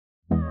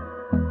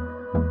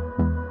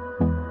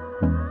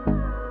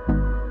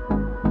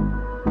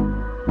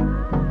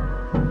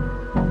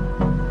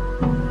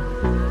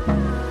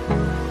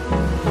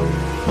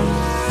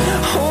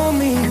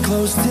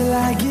close till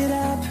I get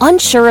up.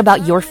 Unsure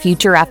about your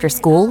future after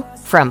school?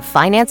 From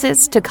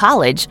finances to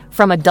college,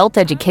 from adult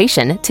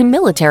education to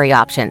military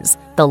options,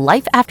 the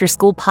Life After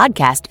School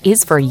podcast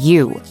is for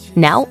you.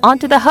 Now, on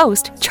to the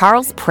host,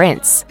 Charles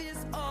Prince.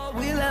 All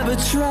we'll ever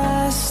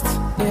trust.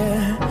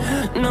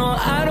 Yeah. No,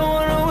 I don't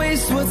want to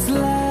waste what's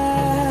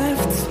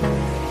left.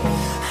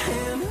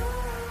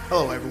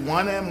 Hello,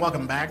 everyone, and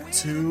welcome back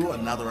to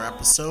another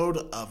episode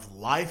of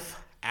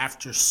Life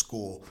After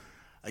School.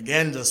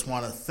 Again, just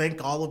want to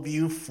thank all of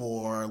you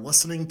for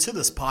listening to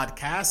this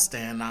podcast,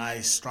 and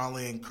I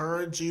strongly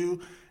encourage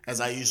you,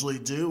 as I usually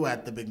do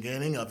at the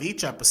beginning of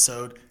each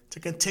episode, to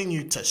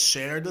continue to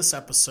share this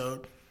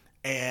episode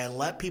and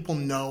let people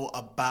know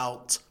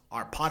about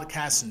our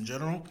podcast in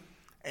general,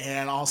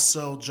 and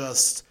also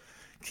just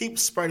keep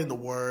spreading the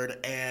word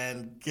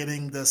and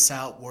getting this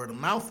out word of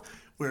mouth.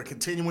 We're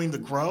continuing to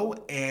grow,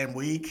 and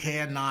we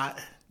cannot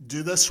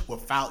do this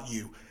without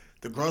you.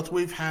 The growth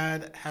we've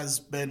had has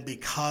been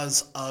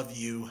because of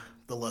you,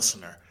 the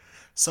listener.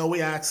 So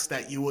we ask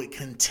that you would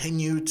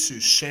continue to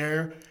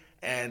share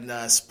and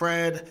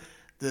spread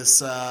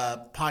this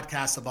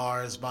podcast of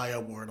ours via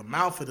word of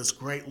mouth. It is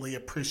greatly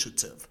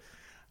appreciative.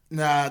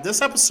 Now,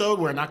 this episode,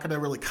 we're not going to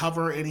really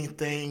cover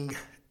anything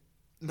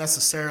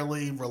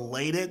necessarily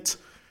related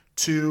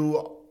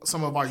to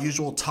some of our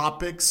usual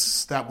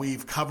topics that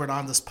we've covered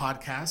on this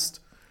podcast.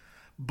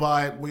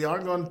 But we are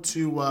going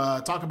to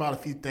talk about a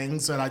few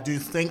things that I do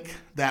think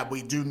that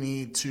we do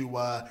need to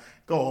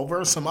go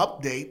over, some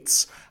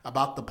updates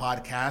about the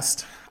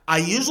podcast. I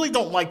usually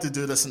don't like to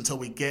do this until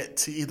we get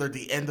to either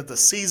the end of the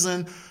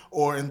season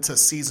or into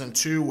season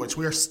 2, which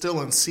we're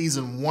still in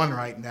season 1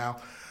 right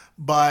now.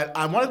 But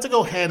I wanted to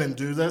go ahead and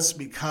do this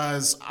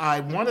because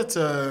I wanted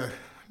to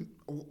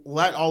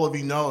let all of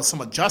you know some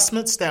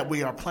adjustments that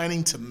we are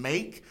planning to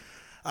make.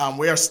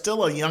 We are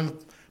still a young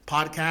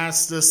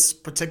podcast, this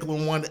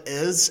particular one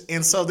is,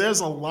 and so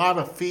there's a lot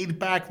of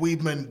feedback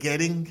we've been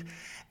getting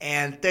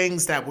and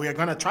things that we are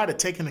going to try to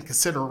take into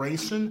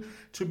consideration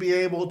to be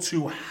able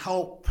to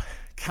help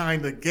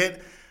kind of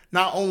get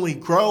not only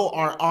grow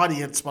our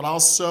audience but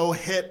also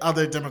hit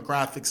other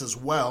demographics as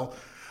well.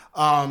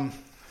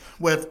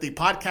 With the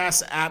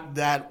podcast app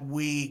that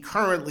we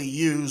currently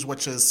use,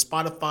 which is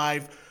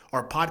Spotify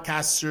or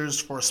Podcasters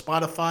for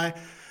Spotify,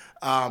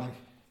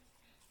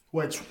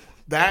 which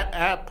that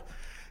app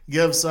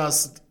gives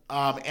us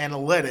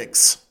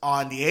analytics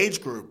on the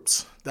age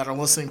groups that are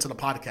listening to the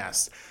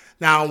podcast.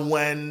 Now,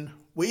 when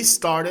we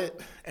started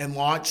and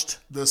launched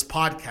this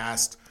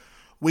podcast,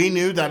 we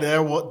knew that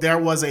there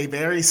was a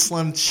very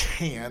slim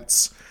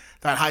chance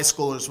that high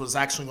schoolers was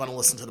actually going to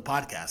listen to the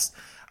podcast.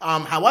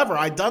 However,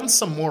 I've done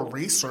some more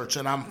research,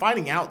 and I'm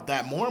finding out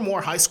that more and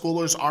more high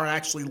schoolers are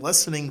actually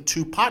listening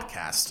to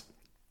podcasts.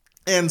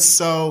 And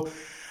so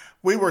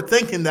we were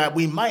thinking that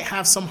we might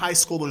have some high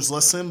schoolers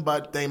listen,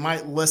 but they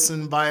might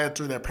listen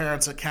through their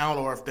parents' account,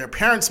 or if their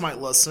parents might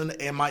listen,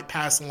 it might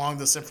pass along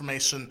this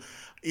information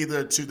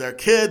either to their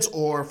kids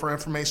or for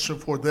information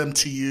for them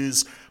to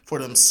use for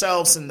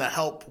themselves and to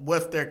help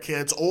with their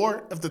kids,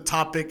 or if the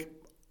topic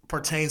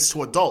pertains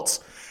to adults,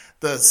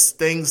 the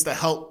things that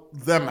help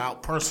them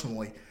out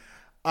personally.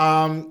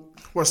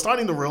 We're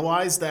starting to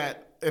realize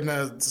that,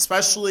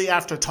 especially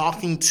after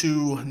talking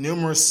to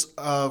numerous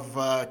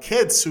of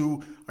kids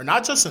who are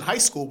not just in high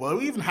school, but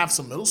we even have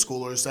some middle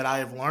schoolers that I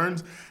have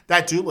learned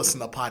that do listen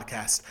to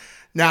podcasts.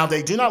 Now,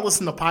 they do not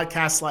listen to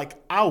podcasts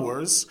like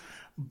ours,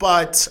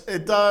 but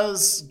it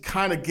does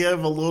kind of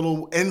give a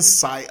little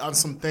insight on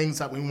some things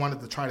that we wanted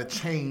to try to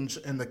change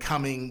in the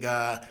coming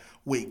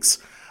weeks.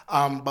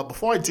 But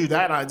before I do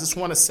that, I just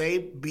want to say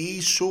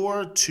be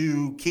sure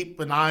to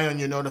keep an eye on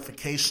your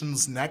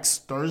notifications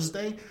next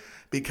Thursday,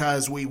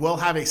 because we will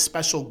have a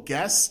special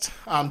guest,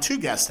 2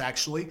 guests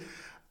actually,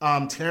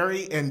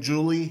 Terry and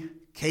Julie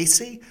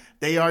Casey.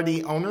 They are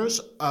the owners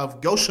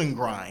of Goshen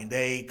Grind,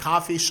 a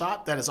coffee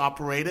shop that is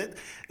operated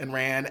and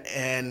ran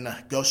in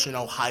Goshen,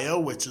 Ohio,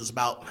 which is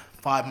about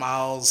 5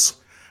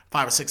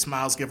 or 6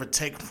 miles, give or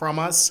take, from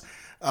us.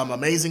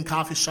 Amazing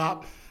coffee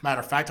shop.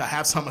 Matter of fact, I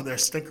have some of their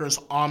stickers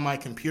on my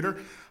computer.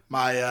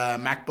 My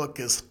MacBook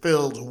is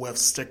filled with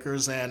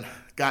stickers, and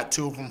got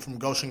 2 of them from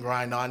Goshen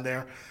Grind on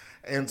there.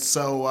 And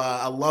so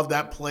I love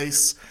that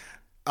place.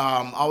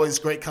 Always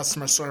great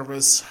customer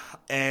service,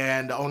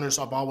 and the owners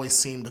have always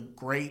seemed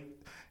great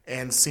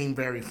and seem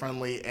very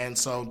friendly. And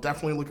so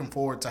definitely looking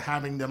forward to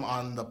having them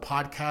on the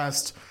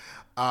podcast.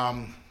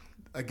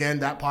 Again,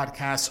 that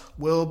podcast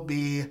will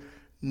be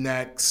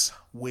next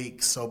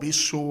week, so be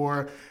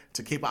sure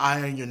to keep an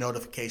eye on your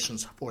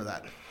notifications for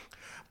that.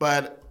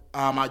 But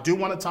I do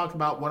want to talk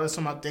about what are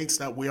some updates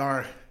that we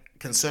are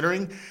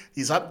considering.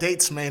 These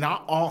updates may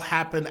not all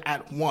happen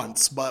at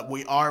once, but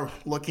we are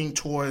looking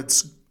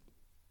towards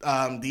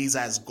these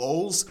as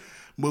goals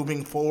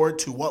moving forward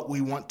to what we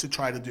want to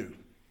try to do.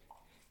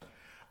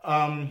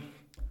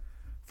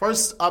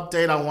 First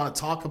update I want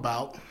to talk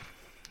about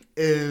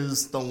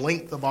is the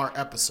length of our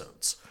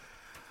episodes.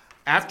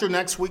 After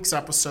next week's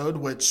episode,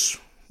 which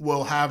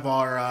will have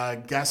our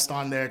guest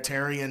on there,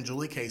 Terry and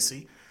Julie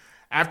Casey,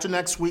 After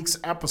next week's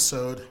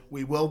episode,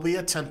 we will be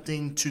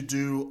attempting to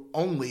do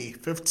only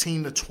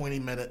 15 to 20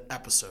 minute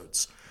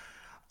episodes.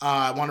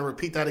 I want to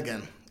repeat that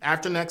again.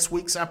 After next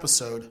week's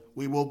episode,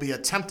 we will be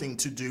attempting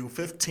to do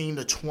 15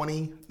 to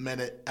 20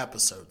 minute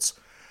episodes.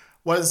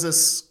 What is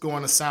this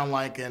going to sound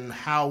like, and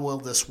how will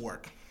this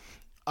work?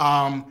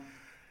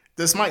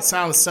 This might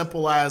sound as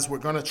simple as we're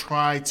going to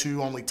try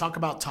to only talk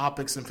about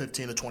topics in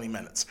 15 to 20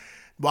 minutes.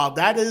 While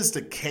that is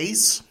the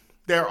case,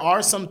 there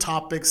are some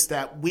topics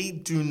that we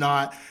do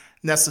not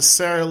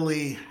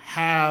necessarily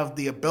have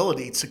the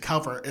ability to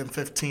cover in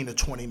 15 to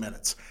 20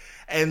 minutes.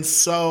 And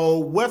so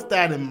with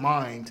that in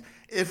mind,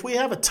 if we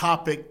have a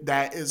topic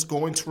that is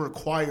going to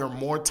require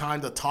more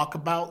time to talk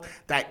about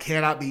that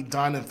cannot be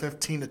done in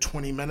 15 to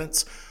 20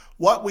 minutes,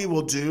 what we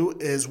will do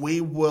is we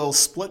will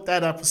split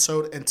that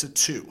episode into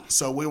two.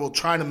 So we will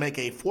try to make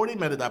a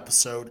 40-minute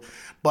episode,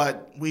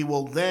 but we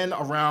will then,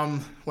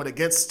 around when it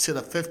gets to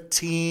the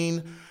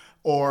 15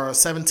 or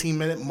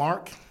 17-minute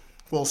mark,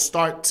 we'll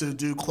start to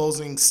do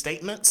closing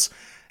statements,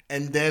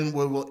 and then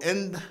we will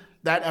end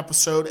that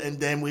episode, and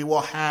then we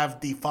will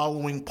have the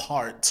following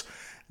part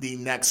the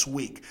next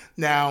week.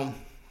 Now,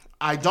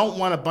 I don't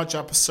want a bunch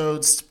of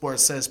episodes where it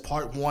says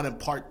part 1 and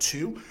part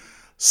 2.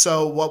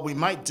 So what we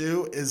might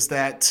do is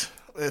that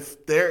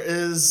if there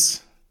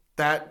is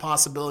that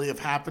possibility of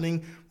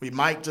happening, we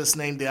might just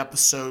name the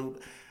episode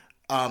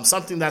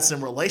something that's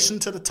in relation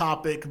to the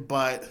topic,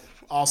 but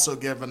also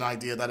give an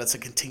idea that it's a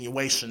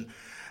continuation.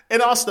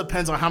 It also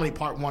depends on how many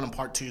part 1 and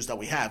part 2s that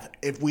we have.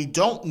 If we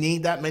don't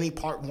need that many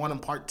part 1 and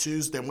part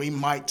 2s, then we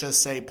might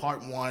just say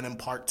part 1 and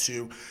part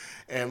 2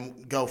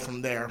 and go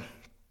from there.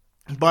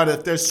 But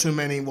if there's too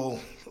many, we'll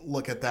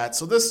look at that.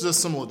 So this is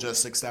just some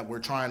logistics that we're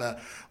trying to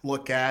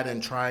look at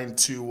and trying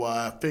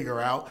to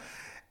figure out.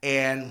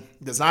 And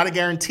there's not a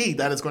guarantee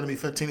that it's going to be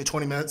 15 to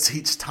 20 minutes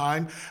each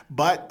time,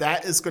 but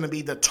that is going to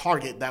be the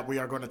target that we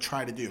are going to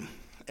try to do.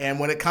 And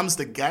when it comes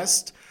to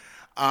guests,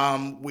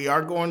 we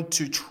are going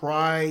to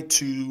try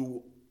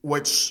to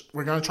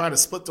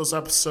split those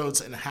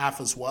episodes in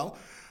half as well.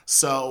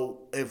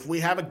 So if we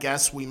have a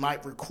guest, we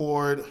might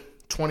record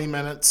 20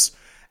 minutes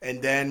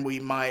and then we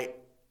might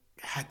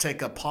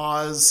take a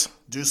pause,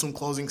 do some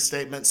closing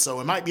statements.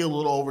 So it might be a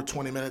little over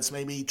 20 minutes,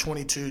 maybe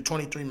 22,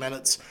 23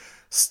 minutes,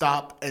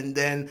 stop, and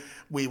then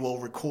we will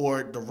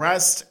record the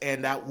rest,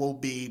 and that will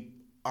be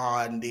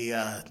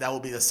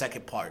the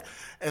second part.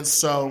 And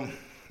so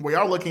we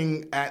are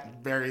looking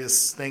at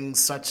various things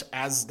such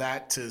as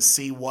that to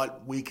see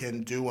what we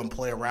can do and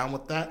play around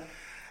with that.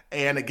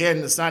 And again,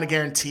 it's not a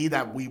guarantee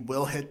that we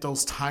will hit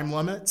those time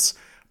limits,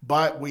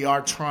 but we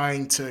are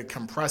trying to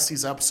compress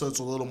these episodes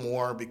a little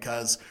more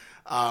because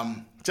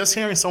just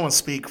hearing someone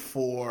speak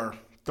for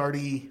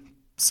 30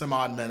 some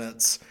odd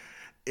minutes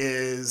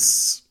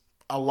is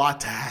a lot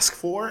to ask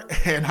for.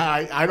 And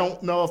I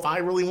don't know if I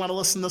really want to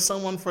listen to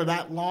someone for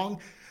that long.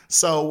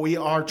 So we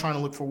are trying to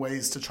look for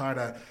ways to try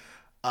to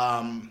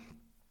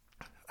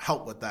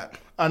help with that.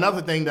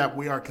 Another thing that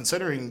we are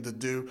considering to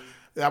do,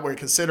 that we're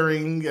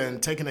considering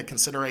and taking into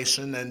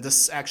consideration, and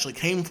this actually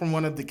came from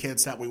one of the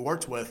kids that we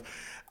worked with,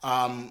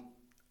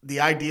 the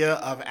idea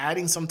of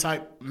adding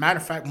matter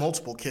of fact,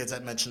 multiple kids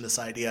had mentioned this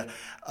idea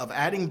of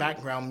adding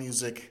background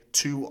music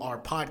to our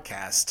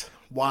podcast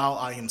while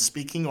I am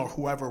speaking or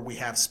whoever we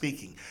have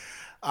speaking.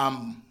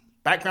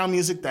 Background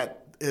music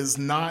that is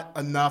not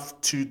enough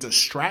to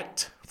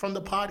distract from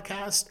the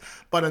podcast,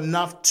 but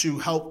enough to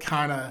help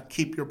kind of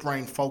keep your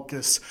brain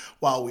focused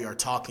while we are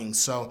talking.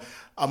 So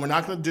we're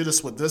not going to do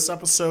this with this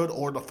episode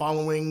or the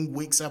following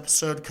week's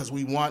episode because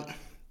we want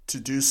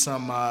to do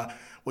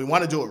we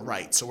want to do it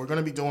right. So we're going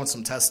to be doing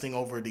some testing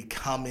over the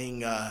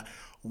coming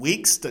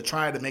weeks to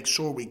try to make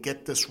sure we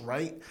get this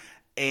right.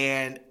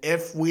 And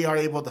if we are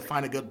able to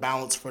find a good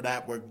balance for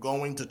that, we're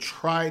going to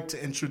try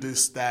to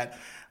introduce that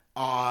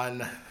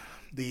on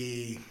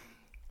the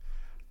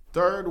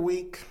third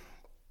week.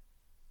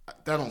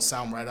 That don't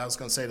sound right. I was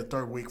going to say the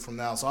third week from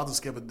now, so I'll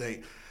just give a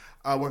date.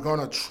 We're going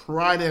to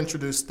try to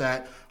introduce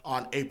that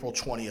on April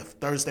 20th,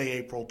 Thursday,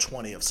 April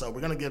 20th. So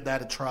we're going to give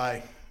that a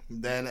try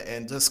then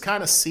and just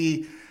kind of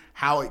see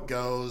how it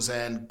goes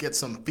and get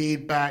some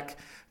feedback.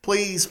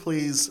 Please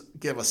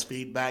give us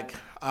feedback.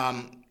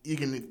 You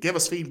can give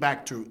us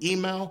feedback through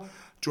email,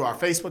 through our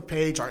Facebook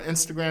page, our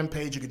Instagram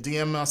page. You can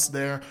DM us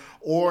there.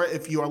 Or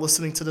if you are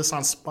listening to this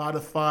on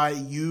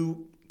Spotify,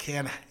 you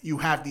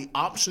have the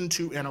option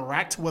to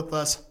interact with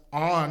us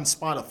on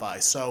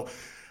Spotify. So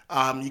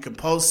you can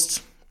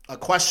post a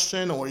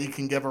question or you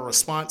can give a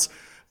response,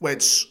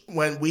 which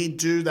when we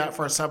do that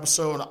first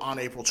episode on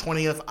April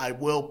 20th, I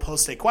will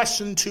post a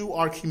question to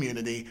our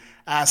community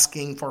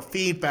asking for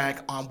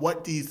feedback on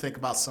what do you think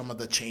about some of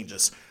the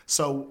changes.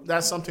 So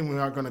that's something we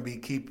are going to be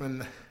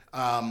keeping in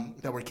mind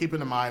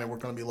and we're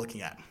going to be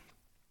looking at.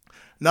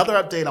 Another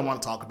update I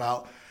want to talk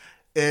about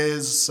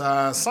is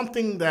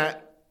something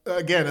that,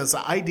 again, is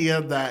an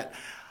idea that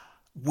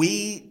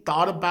we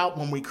thought about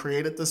when we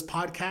created this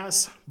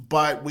podcast,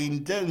 but we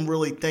didn't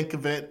really think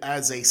of it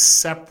as a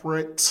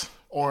separate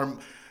or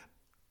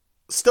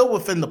still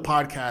within the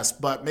podcast,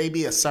 but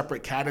maybe a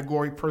separate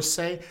category per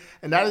se.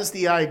 And that is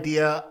the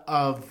idea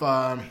of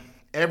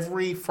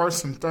every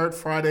first and third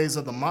Fridays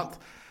of the month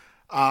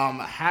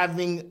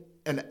having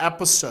an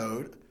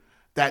episode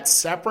that's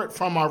separate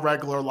from our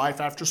regular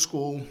Life After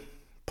School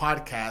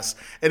podcast.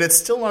 And it's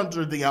still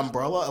under the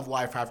umbrella of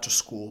Life After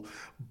School.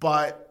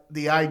 But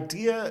the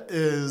idea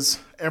is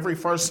every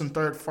first and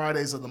third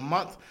Fridays of the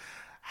month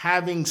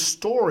having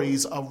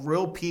stories of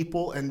real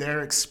people and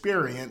their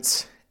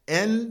experience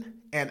in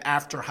and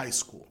after high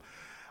school.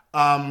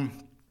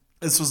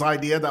 This was an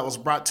idea that was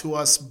brought to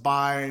us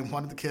by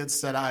one of the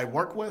kids that I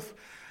work with,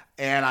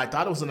 and I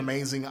thought it was an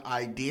amazing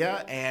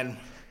idea. And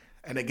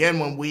again,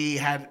 when we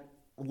had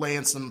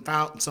laying some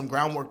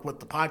groundwork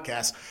with the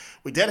podcast,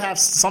 we did have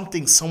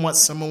something somewhat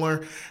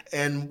similar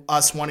in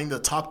us wanting to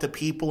talk to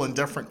people in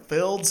different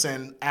fields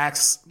and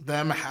ask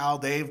them how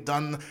they've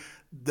done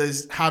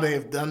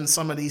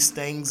some of these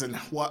things and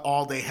what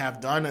all they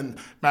have done. And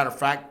matter of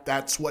fact,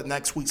 that's what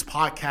next week's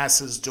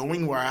podcast is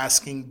doing. We're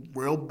asking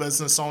real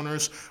business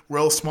owners,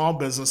 real small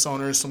business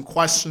owners, some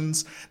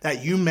questions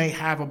that you may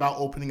have about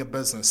opening a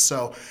business.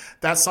 So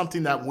that's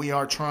something that we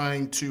are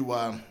trying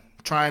to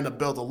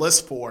build a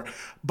list for.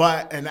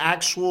 But an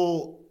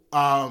actual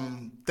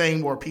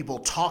thing where people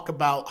talk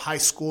about high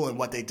school and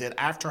what they did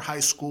after high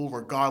school,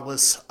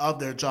 regardless of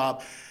their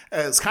job,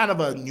 is kind of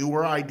a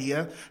newer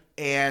idea.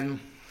 And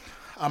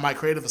my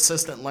creative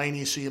assistant,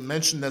 Lainey, she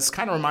mentioned this,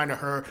 kind of reminded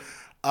her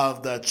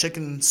of the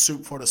Chicken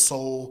Soup for the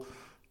Soul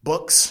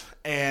books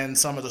and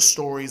some of the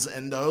stories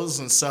in those.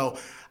 And so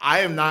I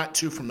am not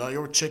too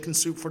familiar with Chicken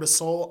Soup for the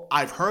Soul.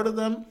 I've heard of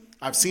them.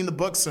 I've seen the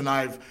books, and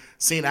I've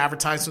seen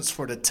advertisements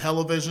for the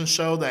television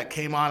show that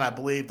came on, I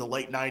believe, the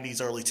late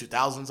 90s, early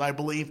 2000s, I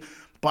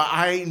believe. But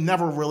I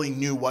never really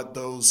knew what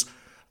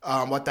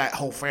that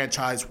whole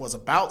franchise was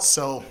about.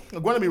 So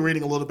I'm going to be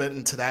reading a little bit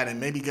into that and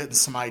maybe getting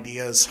some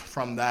ideas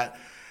from that.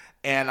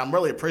 And I'm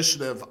really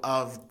appreciative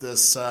of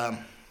this.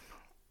 One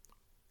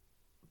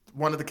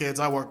of the kids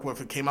I work with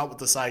who came up with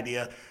this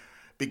idea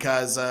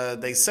because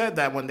they said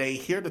that when they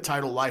hear the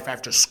title Life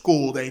After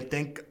School, they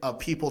think of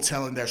people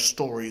telling their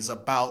stories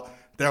about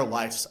their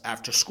lives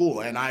after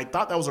school. And I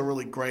thought that was a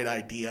really great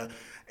idea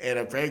and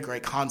a very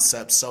great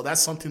concept. So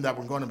that's something that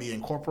we're going to be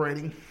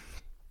incorporating.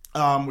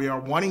 We are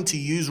wanting to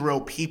use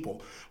real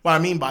people. What I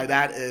mean by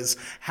that is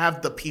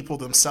have the people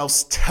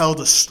themselves tell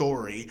the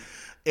story.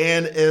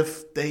 And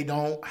if they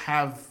don't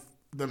have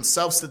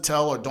themselves to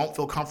tell or don't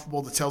feel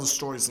comfortable to tell the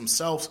stories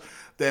themselves,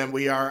 then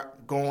we are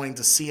going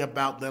to see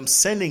about them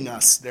sending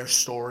us their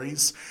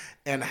stories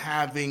and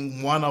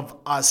having one of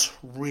us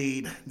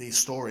read these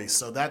stories.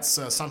 So that's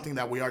something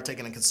that we are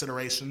taking into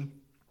consideration.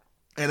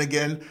 And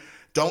again,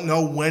 don't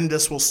know when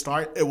this will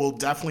start. It will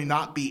definitely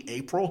not be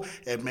April.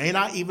 It may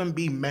not even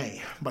be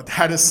May, but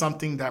that is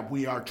something that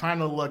we are trying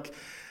to look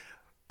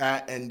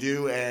at and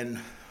do, and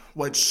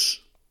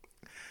which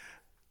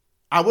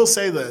I will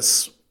say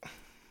this.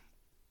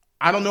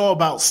 I don't know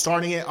about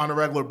starting it on a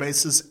regular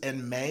basis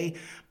in May,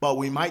 but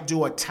we might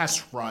do a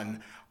test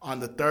run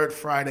on the third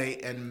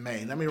Friday in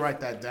May. Let me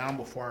write that down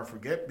before I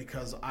forget,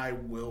 because I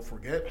will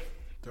forget.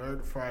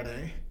 Third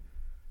Friday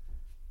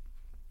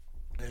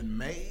in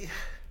May,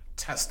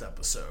 test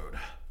episode.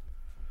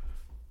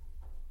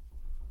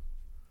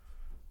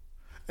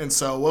 And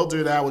so we'll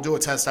do that. We'll do a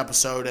test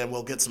episode and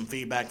we'll get some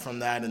feedback from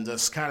that and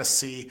just kind of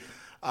see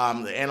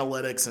the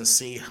analytics and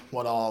see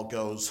what all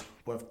goes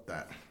with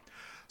that.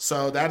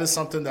 So that is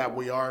something that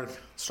we are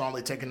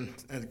strongly taking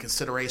into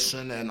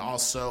consideration, and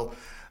also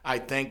I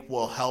think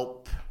will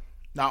help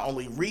not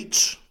only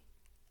reach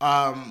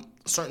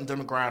certain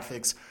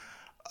demographics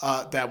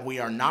that we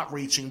are not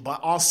reaching,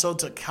 but also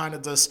to kind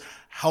of just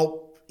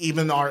help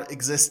even our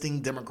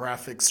existing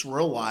demographics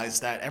realize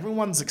that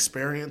everyone's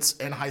experience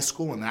in high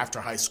school and after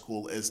high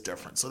school is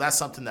different. So that's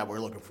something that we're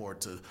looking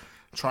forward to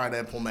trying to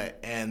implement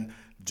and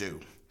do.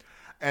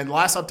 And the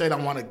last update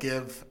I want to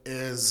give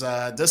is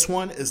this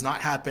one is not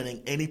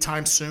happening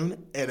anytime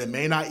soon, and it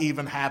may not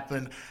even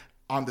happen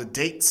on the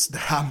dates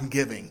that I'm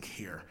giving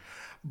here.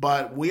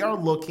 But we are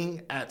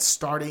looking at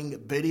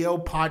starting video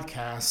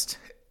podcast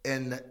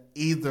in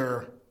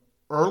either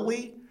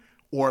early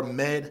or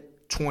mid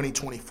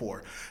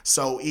 2024.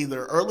 So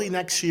either early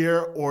next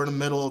year or in the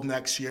middle of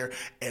next year.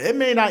 And it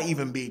may not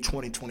even be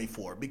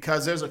 2024,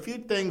 because there's a few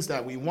things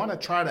that we want to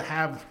try to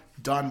have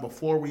done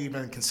before we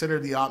even consider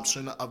the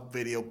option of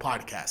video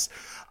podcast.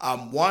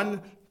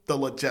 One, the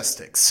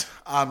logistics,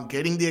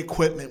 getting the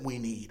equipment we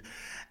need.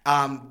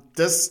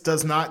 This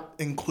does not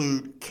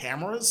include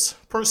cameras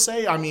per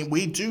se. I mean,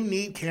 we do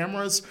need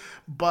cameras,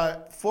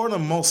 but for the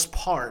most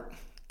part,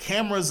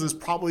 cameras is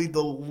probably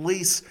the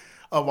least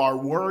of our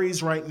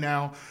worries right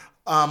now.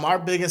 Our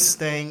biggest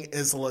thing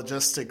is the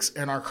logistics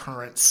in our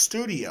current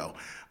studio.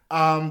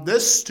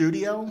 This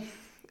studio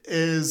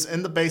is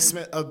in the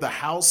basement of the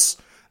house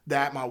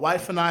that my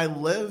wife and I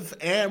live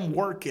and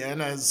work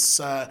in,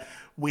 as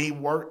we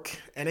work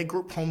in a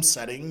group home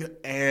setting.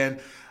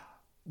 And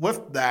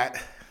with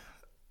that,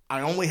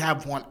 I only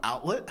have one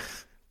outlet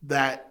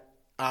that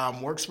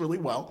works really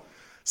well.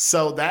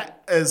 So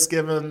that is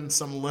given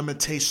some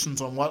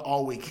limitations on what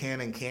all we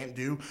can and can't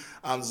do.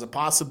 There's a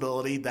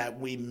possibility that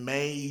we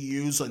may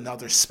use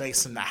another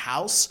space in the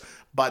house,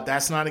 but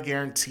that's not a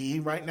guarantee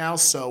right now.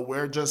 So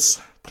we're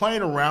just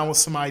playing around with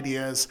some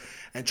ideas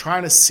and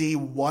trying to see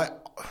what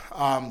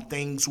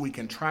things we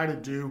can try to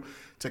do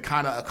to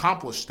kind of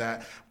accomplish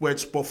that,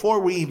 which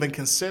before we even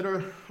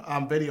consider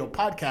video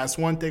podcasts,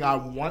 one thing I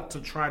want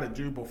to try to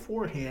do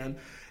beforehand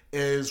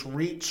is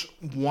reach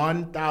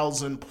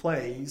 1,000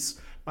 plays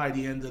by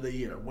the end of the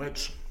year,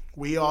 which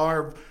we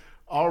are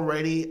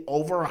already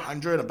over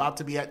 100, about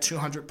to be at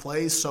 200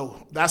 plays.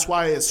 So that's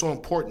why it's so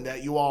important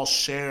that you all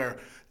share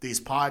these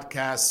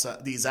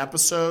podcasts, these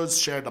episodes,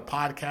 share the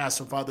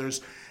podcast with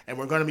others. And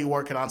we're going to be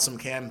working on some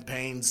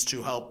campaigns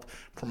to help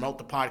promote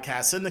the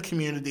podcast in the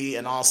community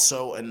and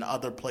also in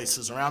other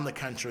places around the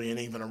country and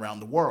even around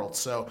the world.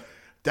 So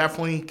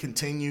definitely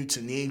continue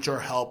to need your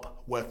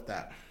help with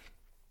that.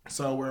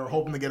 So we're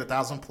hoping to get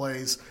 1,000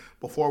 plays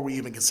before we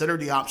even consider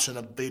the option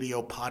of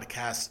video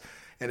podcasts.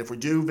 And if we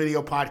do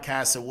video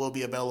podcasts, it will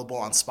be available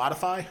on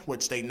Spotify,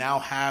 which they now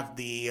have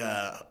the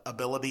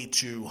ability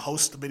to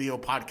host video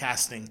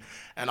podcasting,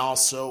 and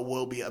also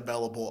will be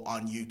available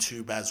on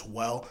YouTube as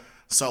well.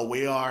 So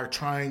we are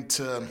trying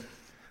to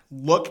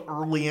look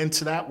early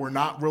into that. We're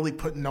not really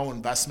putting no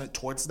investment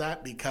towards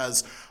that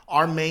because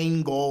our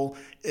main goal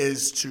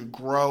is to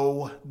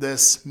grow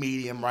this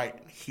medium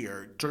right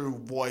here through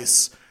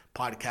voice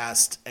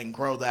podcast and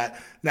grow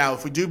that. Now,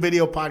 if we do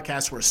video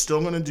podcasts, we're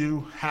still going to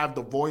have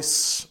the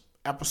voice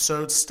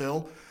episodes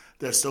still.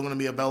 They're still going to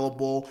be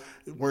available.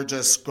 We're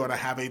just going to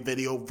have a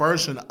video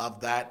version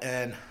of that.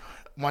 And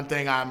one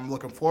thing I'm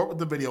looking forward with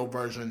the video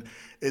version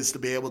is to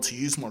be able to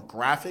use more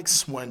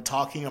graphics when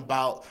talking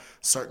about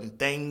certain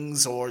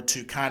things or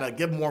to kind of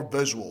give more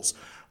visuals.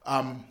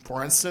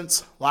 For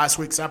instance, last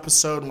week's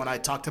episode when I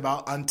talked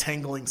about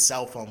untangling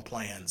cell phone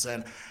plans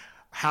and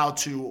how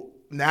to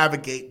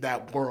navigate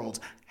that world,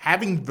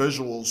 having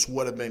visuals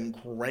would have been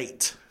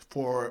great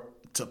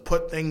to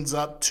put things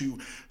up to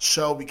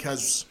show,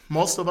 because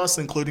most of us,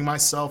 including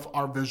myself,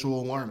 are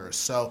visual learners.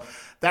 So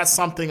that's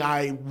something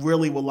I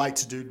really would like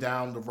to do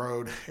down the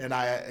road. And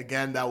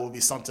that will be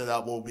something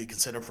that will be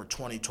considered for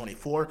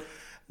 2024.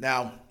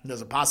 Now,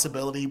 there's a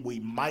possibility we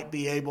might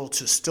be able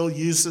to still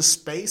use this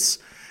space.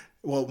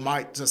 Well,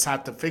 might just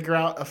have to figure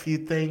out a few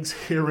things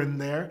here and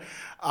there.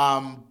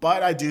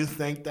 But I do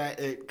think that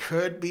it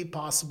could be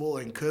possible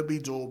and could be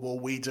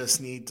doable. We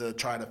just need to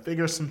try to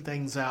figure some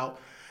things out.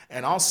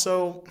 And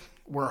also,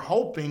 we're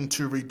hoping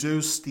to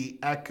reduce the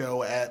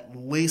echo at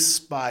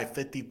least by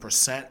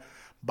 50%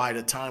 by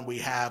the time we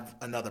have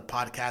another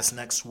podcast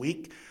next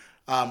week.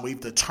 We've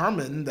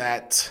determined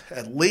that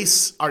at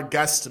least our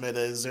guesstimate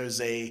is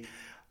there's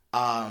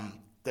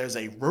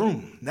a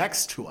room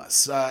next to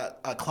us,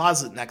 a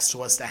closet next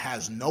to us that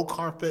has no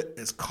carpet,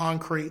 it's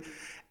concrete,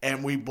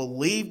 and we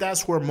believe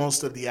that's where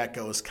most of the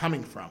echo is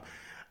coming from.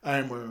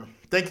 And we're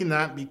thinking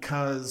that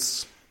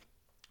because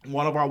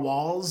one of our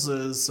walls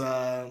is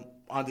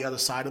on the other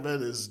side of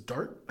it is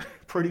dirt,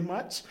 pretty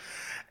much.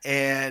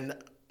 And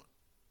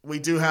we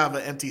do have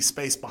an empty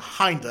space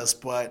behind us,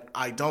 but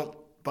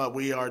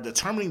we are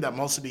determining that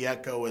most of the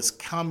echo is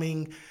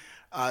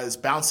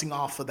bouncing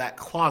off of that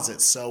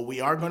closet. So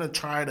we are going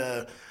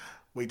to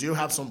we do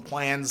have some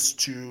plans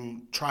to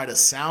try to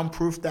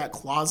soundproof that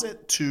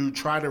closet to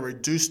try to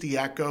reduce the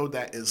echo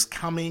that is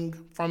coming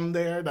from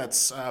there,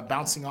 that's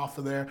bouncing off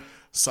of there.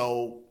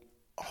 So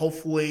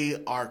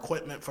hopefully our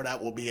equipment for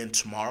that will be in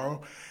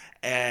tomorrow.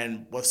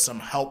 And with some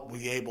help,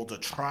 we'll be able to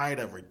try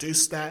to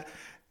reduce that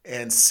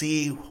and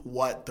see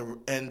what the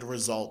end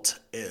result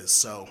is.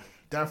 So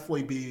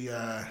definitely be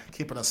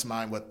keeping us in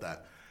mind with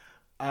that.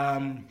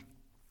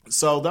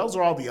 So those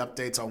are all the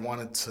updates I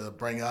wanted to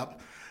bring up.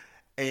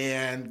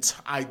 And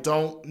I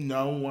don't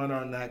know when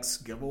our next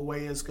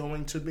giveaway is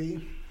going to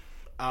be.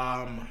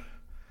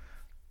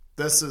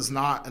 This is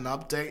not an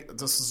update.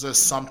 This is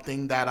just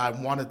something that I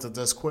wanted to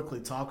just quickly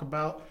talk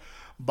about.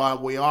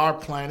 But we are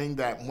planning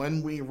that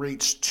when we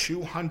reach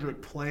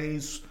 200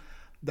 plays,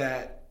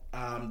 that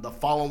the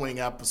following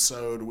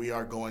episode we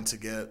are going to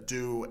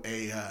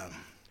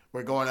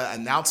we're going to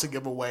announce a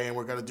giveaway, and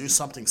we're going to do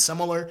something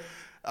similar.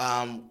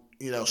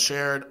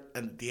 Shared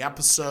in the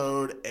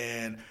episode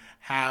and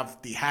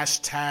have the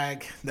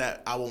hashtag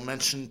that I will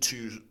mention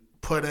to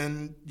put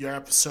in your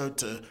episode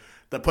to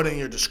put in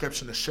your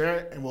description to share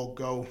it, and we'll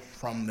go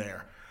from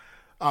there.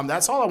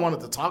 That's all I wanted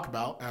to talk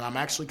about, and I'm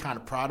actually kind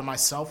of proud of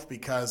myself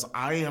because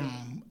I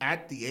am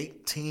at the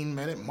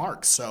 18-minute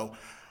mark. So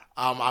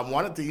I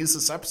wanted to use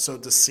this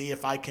episode to see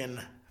if I can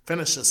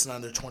finish this in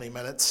under 20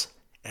 minutes,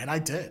 and I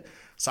did.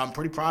 So I'm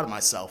pretty proud of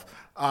myself.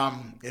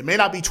 It may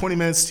not be 20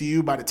 minutes to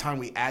you by the time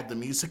we add the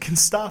music and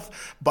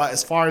stuff, but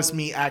as far as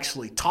me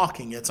actually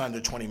talking, it's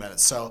under 20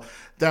 minutes. So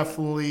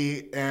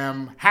definitely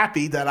am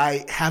happy that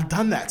I have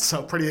done that.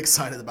 So pretty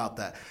excited about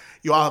that.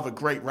 You all have a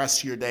great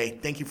rest of your day.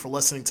 Thank you for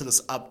listening to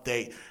this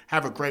update.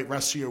 Have a great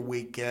rest of your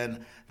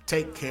weekend.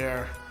 Take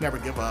care. Never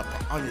give up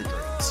on your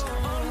dreams.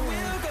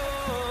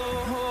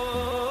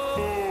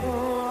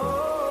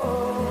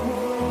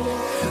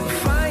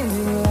 Find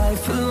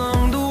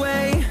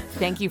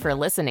Thank you for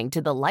listening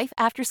to the Life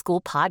After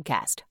School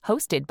podcast,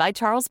 hosted by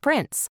Charles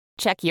Prince.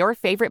 Check your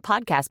favorite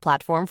podcast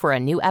platform for a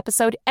new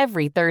episode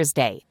every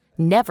Thursday.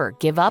 Never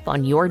give up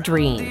on your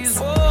dreams.